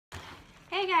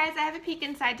Hey guys, I have a peek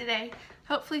inside today.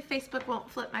 Hopefully Facebook won't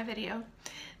flip my video.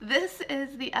 This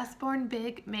is the Usborne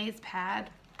Big Maze Pad.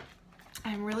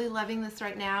 I'm really loving this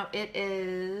right now. It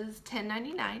is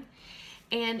 $10.99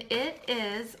 and it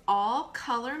is all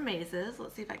color mazes.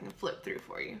 Let's see if I can flip through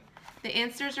for you. The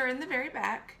answers are in the very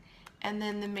back and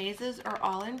then the mazes are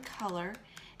all in color,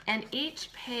 and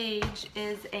each page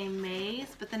is a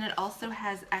maze, but then it also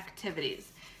has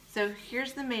activities. So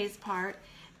here's the maze part.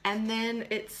 And then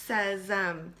it says,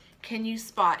 can you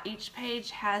spot? Each page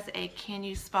has a can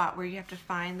you spot where you have to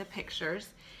find the pictures.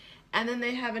 And then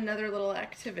they have another little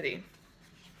activity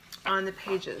on the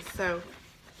pages. So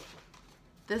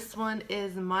this one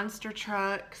is monster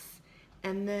trucks.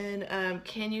 And then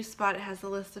can you spot? It has a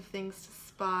list of things to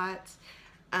spot.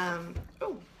 And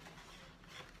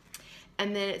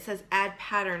then it says add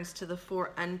patterns to the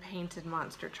 4 unpainted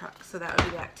monster trucks. So that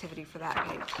would be the activity for that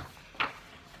page.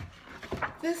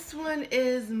 This one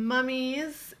is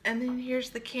mummies, and then here's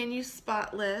the can you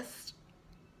spot list.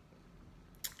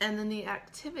 And then the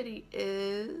activity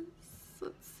is,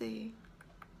 let's see,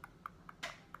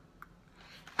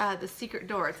 the secret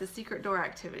door. It's a secret door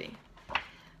activity.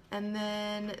 And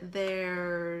then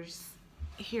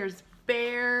here's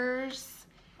bears.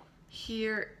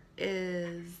 Here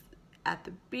is at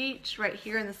the beach. Right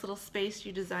here in this little space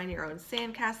you design your own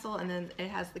sandcastle, and then it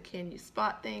has the can you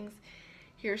spot things.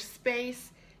 Here's space.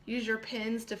 Use your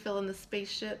pens to fill in the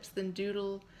spaceships, then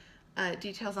doodle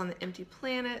details on the empty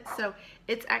planet. So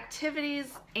it's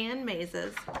activities and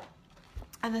mazes.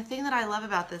 And the thing that I love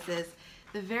about this is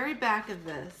the very back of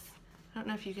this, I don't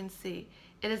know if you can see,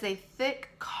 it is a thick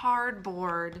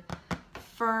cardboard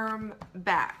firm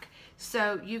back.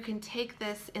 So you can take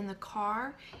this in the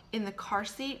car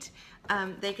seat.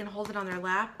 They can hold it on their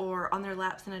lap, or on their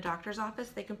laps in a doctor's office.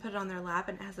 They can put it on their lap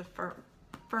and it has a firm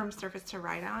surface to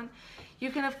write on. You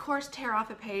can of course tear off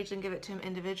a page and give it to them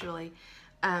individually,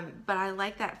 but I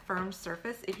like that firm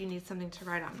surface if you need something to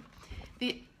write on.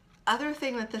 The other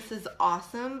thing that this is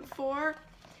awesome for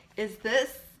is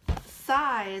this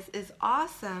size is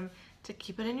awesome to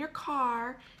keep it in your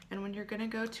car, and when you're gonna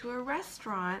go to a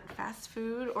restaurant, fast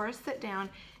food or a sit down,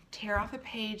 tear off a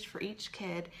page for each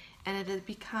kid, and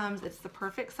it's the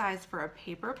perfect size for a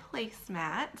paper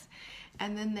placemat,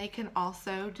 and then they can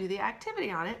also do the activity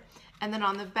on it. And then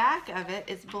on the back of it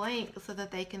is blank so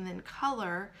that they can then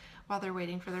color while they're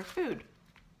waiting for their food.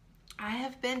 I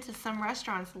have been to some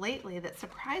restaurants lately that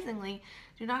surprisingly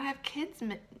do not have kids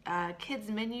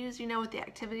menus, you know, with the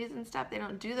activities and stuff. They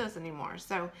don't do those anymore.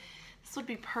 So this would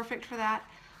be perfect for that.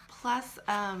 Plus,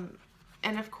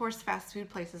 and of course fast food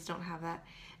places don't have that.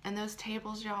 And those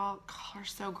tables, y'all, are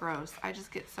so gross. I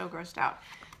just get so grossed out.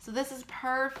 So this is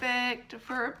perfect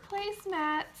for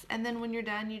placemats. And then when you're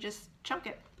done, you just chunk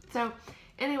it. So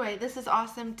anyway, this is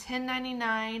awesome.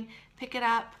 $10.99. Pick it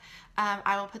up.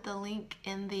 I will put the link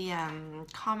in the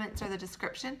comments or the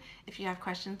description. If you have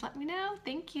questions, let me know.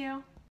 Thank you.